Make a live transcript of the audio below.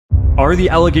Are the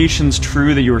allegations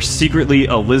true that you're secretly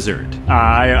a lizard?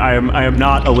 I am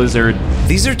not a lizard.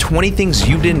 These are 20 things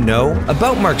you didn't know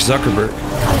about Mark Zuckerberg.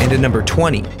 And at number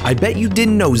 20, I bet you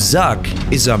didn't know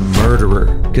Zuck is a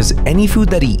murderer. Because any food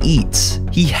that he eats,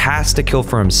 he has to kill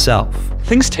for himself.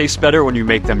 Things taste better when you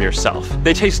make them yourself.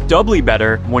 They taste doubly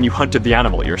better when you hunted the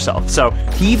animal yourself, so...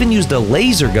 He even used a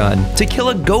laser gun to kill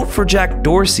a goat for Jack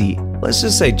Dorsey. Let's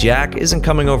just say Jack isn't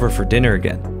coming over for dinner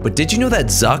again. But did you know that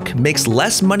Zuck makes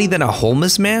less money than a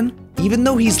homeless man? Even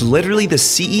though he's literally the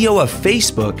CEO of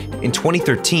Facebook in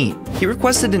 2013, he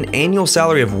requested an annual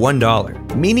salary of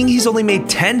 $1, meaning he's only made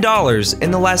 $10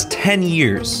 in the last 10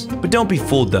 years. But don't be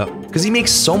fooled though, because he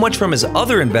makes so much from his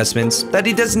other investments that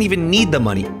he doesn't even need the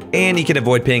money, and he can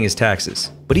avoid paying his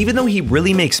taxes. But even though he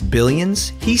really makes billions,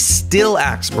 he still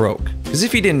acts broke. Because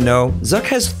if you didn't know, Zuck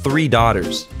has 3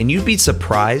 daughters, and you'd be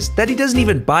surprised that he doesn't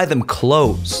even buy them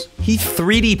clothes. He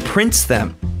 3D prints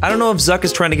them. I don't know if Zuck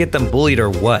is trying to get them bullied or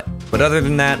what, but other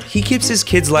than that, he keeps his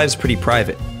kids' lives pretty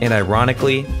private. And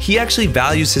ironically, he actually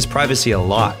values his privacy a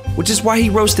lot, which is why he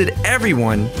roasted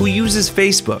everyone who uses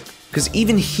Facebook. Because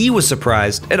even he was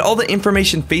surprised at all the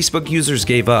information Facebook users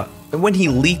gave up. And when he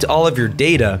leaked all of your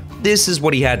data, this is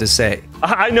what he had to say.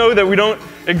 I know that we don't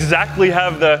exactly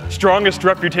have the strongest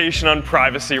reputation on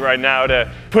privacy right now,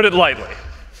 to put it lightly.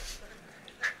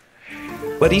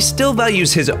 But he still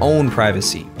values his own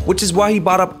privacy, which is why he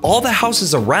bought up all the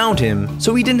houses around him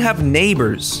so he didn't have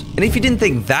neighbors. And if you didn't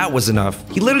think that was enough,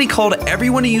 he literally called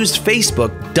everyone who used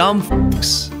Facebook dumb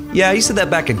f***s. Yeah, he said that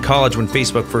back in college when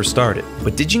Facebook first started.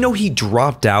 But did you know he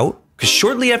dropped out? Because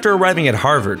shortly after arriving at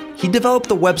Harvard, he developed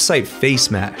the website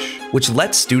FaceMash, which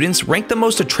lets students rank the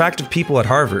most attractive people at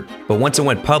Harvard. But once it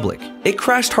went public, it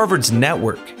crashed Harvard's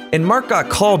network, and Mark got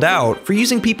called out for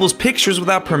using people's pictures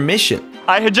without permission.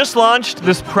 I had just launched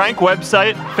this prank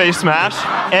website, FaceMash,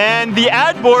 and the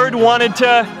ad board wanted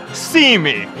to see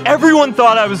me. Everyone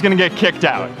thought I was gonna get kicked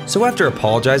out. So after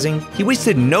apologizing, he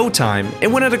wasted no time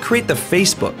and went on to create the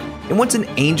Facebook. And once an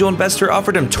angel investor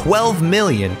offered him $12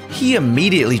 million, he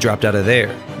immediately dropped out of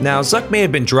there. Now, Zuck may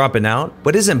have been dropping out,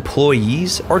 but his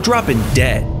employees are dropping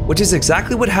dead, which is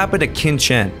exactly what happened to Kin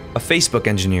Chen, a Facebook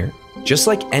engineer. Just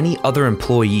like any other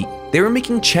employee, they were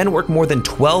making Chen work more than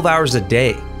 12 hours a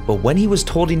day. But when he was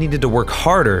told he needed to work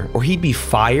harder or he'd be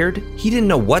fired, he didn't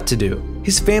know what to do.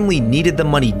 His family needed the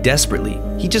money desperately.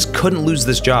 He just couldn't lose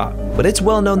this job. But it's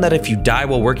well known that if you die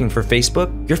while working for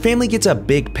Facebook, your family gets a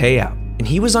big payout. And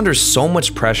he was under so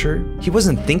much pressure, he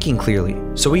wasn't thinking clearly.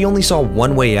 So he only saw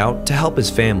one way out to help his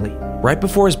family. Right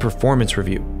before his performance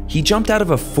review, he jumped out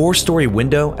of a 4-story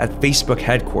window at Facebook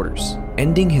headquarters,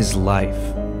 ending his life.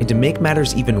 And to make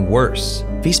matters even worse,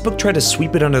 Facebook tried to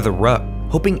sweep it under the rug,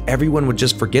 hoping everyone would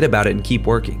just forget about it and keep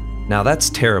working. Now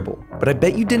that's terrible, but I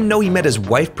bet you didn't know he met his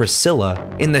wife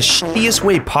Priscilla in the shittiest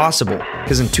way possible,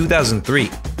 because in 2003,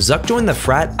 Zuck joined the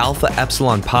frat Alpha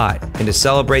Epsilon Pi, and to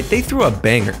celebrate, they threw a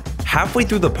banger. Halfway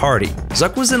through the party,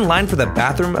 Zuck was in line for the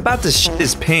bathroom about to shit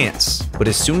his pants, but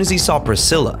as soon as he saw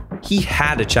Priscilla, he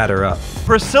had to chat her up.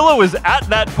 Priscilla was at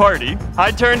that party.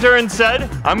 I turned to her and said,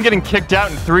 "I'm getting kicked out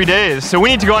in 3 days, so we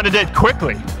need to go on a date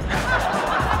quickly."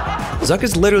 Zuck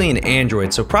is literally an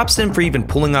android, so props to him for even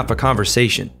pulling off a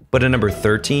conversation. But at number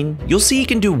 13, you'll see he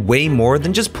can do way more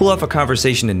than just pull off a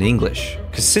conversation in English.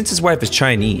 Cause since his wife is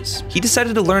Chinese, he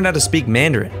decided to learn how to speak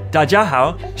Mandarin. 大家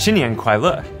好，新年快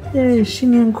乐。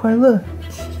新年快乐，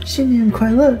新年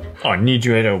快乐。哦，你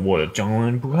觉得我的中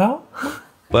文不好？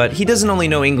 But he doesn't only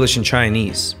know English and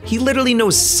Chinese. He literally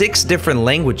knows 6 different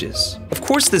languages. Of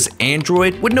course, this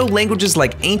android would know languages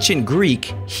like ancient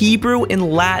Greek, Hebrew,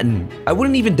 and Latin. I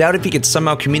wouldn't even doubt if he could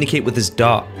somehow communicate with his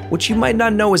dog, which you might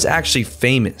not know is actually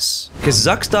famous. Because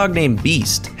Zuck's dog named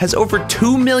Beast has over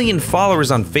 2 million followers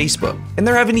on Facebook, and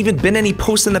there haven't even been any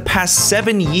posts in the past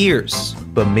 7 years.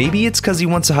 But maybe it's because he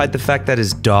wants to hide the fact that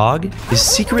his dog is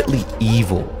secretly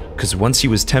evil. Because once he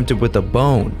was tempted with a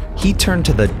bone, he turned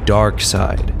to the dark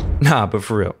side. Nah, but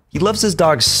for real, he loves his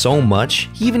dog so much,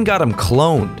 he even got him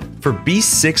cloned. For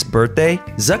Beast's 6th birthday,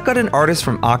 Zuck got an artist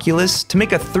from Oculus to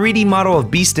make a 3D model of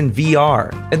Beast in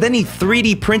VR, and then he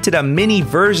 3D printed a mini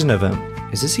version of him.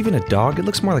 Is this even a dog? It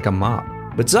looks more like a mop.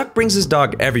 But Zuck brings his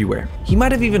dog everywhere. He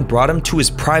might have even brought him to his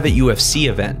private UFC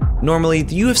event. Normally,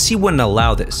 the UFC wouldn't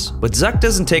allow this, but Zuck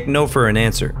doesn't take no for an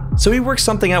answer. So he worked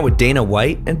something out with Dana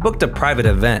White and booked a private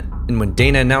event. And when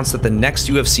Dana announced that the next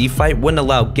UFC fight wouldn't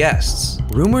allow guests,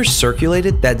 rumors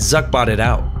circulated that Zuck bought it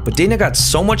out. But Dana got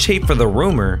so much hate for the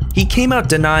rumor, he came out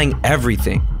denying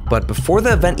everything. But before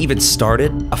the event even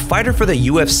started, a fighter for the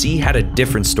UFC had a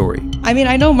different story. I mean,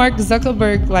 I know Mark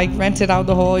Zuckerberg rented out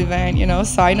the whole event,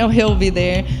 so I know he'll be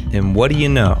there. And what do you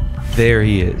know? There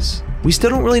he is. We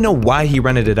still don't really know why he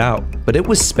rented it out, but it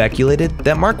was speculated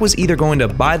that Mark was either going to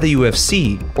buy the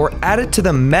UFC or add it to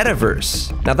the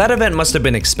metaverse. Now that event must have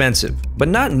been expensive, but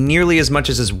not nearly as much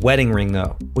as his wedding ring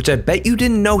though, which I bet you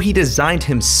didn't know he designed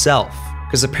himself.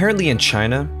 Because apparently in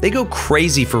China, they go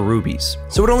crazy for rubies,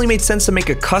 so it only made sense to make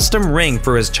a custom ring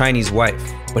for his Chinese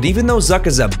wife. But even though Zuck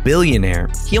is a billionaire,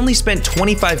 he only spent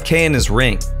 $25K in his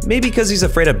ring, maybe because he's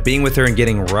afraid of being with her and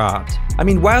getting robbed. I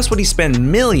mean, why else would he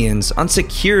spend millions on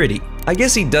security? I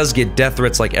guess he does get death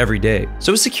threats like every day,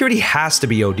 so his security has to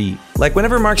be OD. Like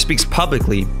whenever Mark speaks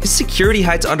publicly, his security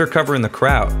hides undercover in the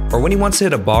crowd, or when he wants to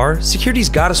hit a bar, security's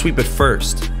gotta sweep it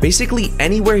first. Basically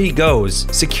anywhere he goes,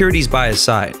 security's by his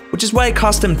side, which is why it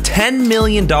cost him $10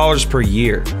 million per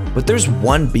year. But there's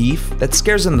one beef that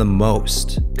scares him the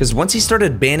most, because once he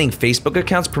started banning Facebook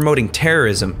accounts promoting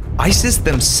terrorism, ISIS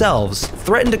themselves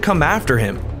threatened to come after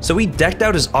him. So he decked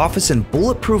out his office in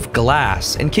bulletproof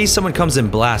glass in case someone comes in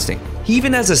blasting. He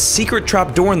even has a secret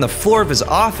trap door in the floor of his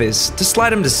office to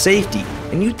slide him to safety.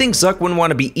 And you'd think Zuck wouldn't want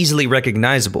to be easily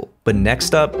recognizable. But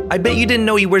next up, I bet you didn't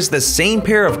know he wears the same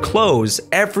pair of clothes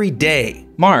every day.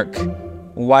 Mark,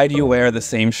 why do you wear the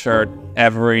same shirt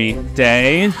every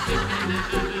day?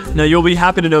 Now you'll be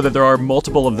happy to know that there are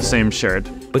multiple of the same shirt.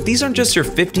 But these aren't just your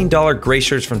 $15 gray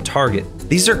shirts from Target.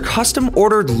 These are custom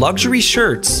ordered luxury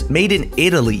shirts made in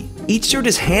Italy. Each shirt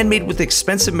is handmade with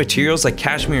expensive materials like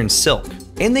cashmere and silk.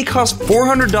 And they cost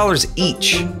 $400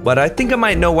 each. But I think I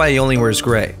might know why he only wears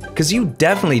gray. Because you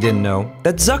definitely didn't know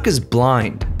that Zuck is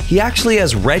blind. He actually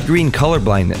has red-green color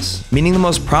blindness, meaning the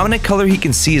most prominent color he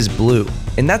can see is blue.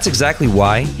 And that's exactly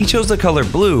why he chose the color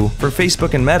blue for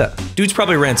Facebook and Meta. Dude's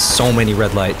probably ran so many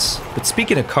red lights. But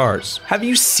speaking of cars, have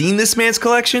you seen this man's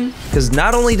collection? Because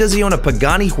not only does he own a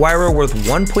Pagani Huayra worth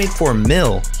 1.4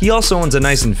 mil, he also owns a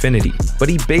nice Infiniti. But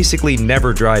he basically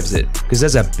never drives it. Because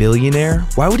as a billionaire,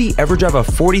 why would he ever drive a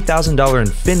 $40,000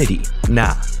 Infiniti?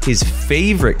 Nah, his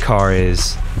favorite car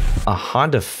is a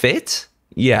Honda Fit?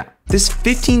 Yeah, this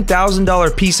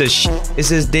 $15,000 piece of shit is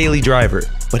his daily driver.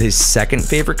 But his second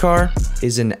favorite car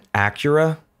is an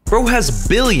Acura. Bro has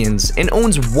billions and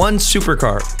owns one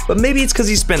supercar, but maybe it's because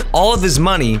he spent all of his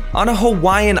money on a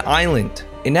Hawaiian island.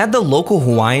 And add the local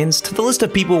Hawaiians to the list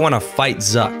of people who want to fight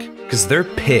Zuck, because they're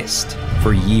pissed.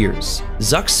 For years,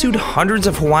 Zuck sued hundreds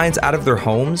of Hawaiians out of their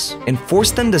homes and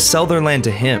forced them to sell their land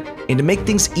to him. And to make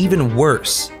things even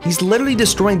worse, he's literally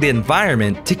destroying the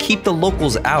environment to keep the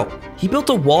locals out. He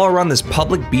built a wall around this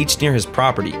public beach near his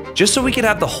property, just so he could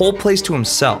have the whole place to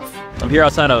himself. I'm here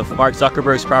outside of Mark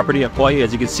Zuckerberg's property in Hawaii.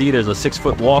 As you can see, there's a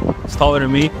 6-foot wall. It's taller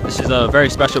than me. This is a very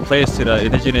special place to the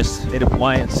indigenous Native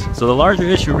Hawaiians. So the larger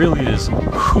issue really is,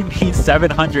 who needs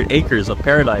 700 acres of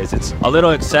paradise? It's a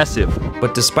little excessive.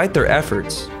 But despite their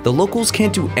efforts, the locals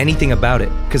can't do anything about it,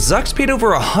 because Zuck's paid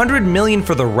over $100 million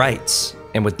for the rights.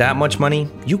 And with that much money,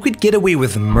 you could get away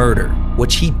with murder,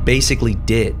 which he basically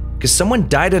did. Because someone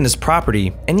died on his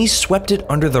property and he swept it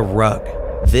under the rug.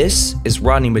 This is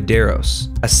Rodney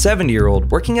Medeiros, a 70-year-old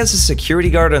working as a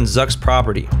security guard on Zuck's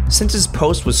property. Since his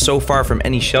post was so far from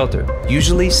any shelter,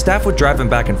 usually staff would drive him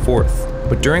back and forth.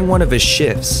 But during one of his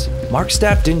shifts, Mark's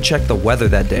staff didn't check the weather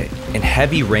that day, and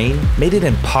heavy rain made it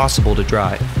impossible to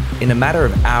drive. In a matter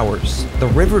of hours, the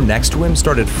river next to him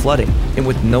started flooding, and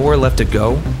with nowhere left to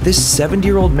go, this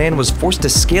 70-year-old man was forced to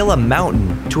scale a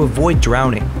mountain to avoid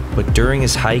drowning. But during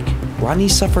his hike, Rodney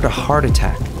suffered a heart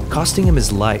attack, costing him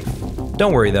his life.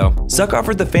 Don't worry though, Zuck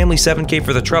offered the family $7K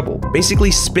for the trouble,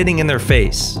 basically spitting in their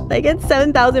face. Like, it's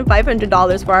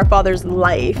 $7,500 for our father's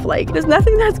life. Like, there's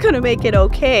nothing that's gonna make it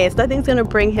okay. It's nothing's gonna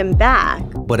bring him back.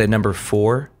 But at number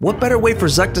 4, what better way for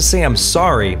Zuck to say I'm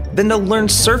sorry than to learn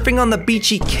surfing on the beach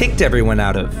he kicked everyone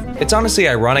out of? It's honestly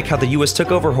ironic how the US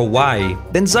took over Hawaii,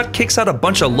 then Zuck kicks out a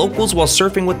bunch of locals while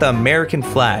surfing with the American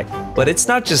flag. But it's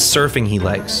not just surfing he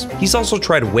likes, he's also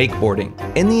tried wakeboarding,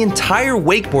 and the entire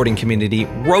wakeboarding community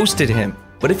roasted him.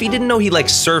 But if you didn't know he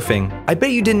likes surfing, I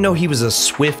bet you didn't know he was a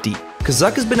Swiftie. Cause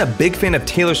Zuck has been a big fan of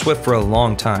Taylor Swift for a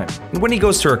long time. And when he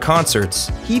goes to her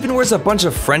concerts, he even wears a bunch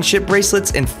of friendship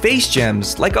bracelets and face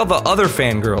gems like all the other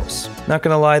fangirls. Not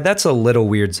gonna lie, that's a little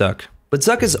weird, Zuck. But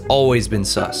Zuck has always been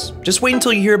sus. Just wait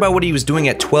until you hear about what he was doing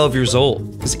at 12 years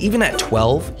old. Cause even at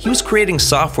 12, he was creating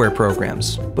software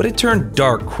programs. But it turned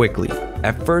dark quickly.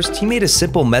 At first, he made a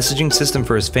simple messaging system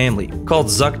for his family, called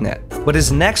ZuckNet. But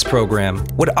his next program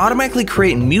would automatically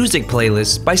create music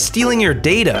playlists by stealing your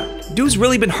data. Dude's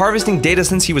really been harvesting data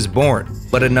since he was born.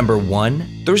 But at number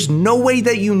 1, there's no way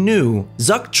that you knew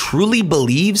Zuck truly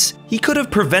believes he could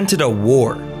have prevented a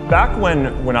war. Back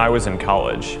when I was in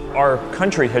college, our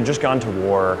country had just gone to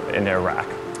war in Iraq.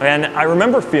 And I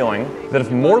remember feeling that if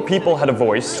more people had a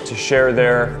voice to share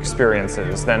their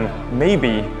experiences, then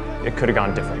maybe it could have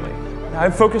gone differently.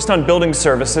 I've focused on building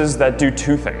services that do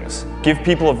two things: give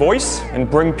people a voice and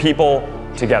bring people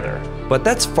together. But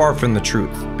that's far from the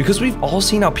truth, because we've all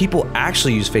seen how people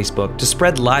actually use Facebook to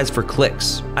spread lies for clicks.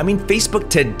 I mean, Facebook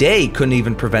today couldn't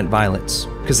even prevent violence,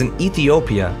 because in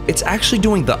Ethiopia, it's actually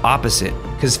doing the opposite,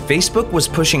 because Facebook was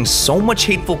pushing so much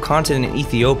hateful content in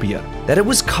Ethiopia that it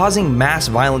was causing mass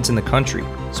violence in the country.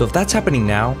 So if that's happening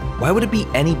now, why would it be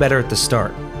any better at the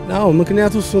start? አዎ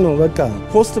ምክንያቱ እሱ ነው። በቃ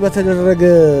ፖስት በተደረገ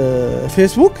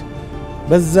ፌስቡክ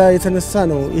በዛ የተነሳ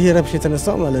ነው ይሄ ረብሽ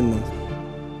የተነሳው ማለት ነው።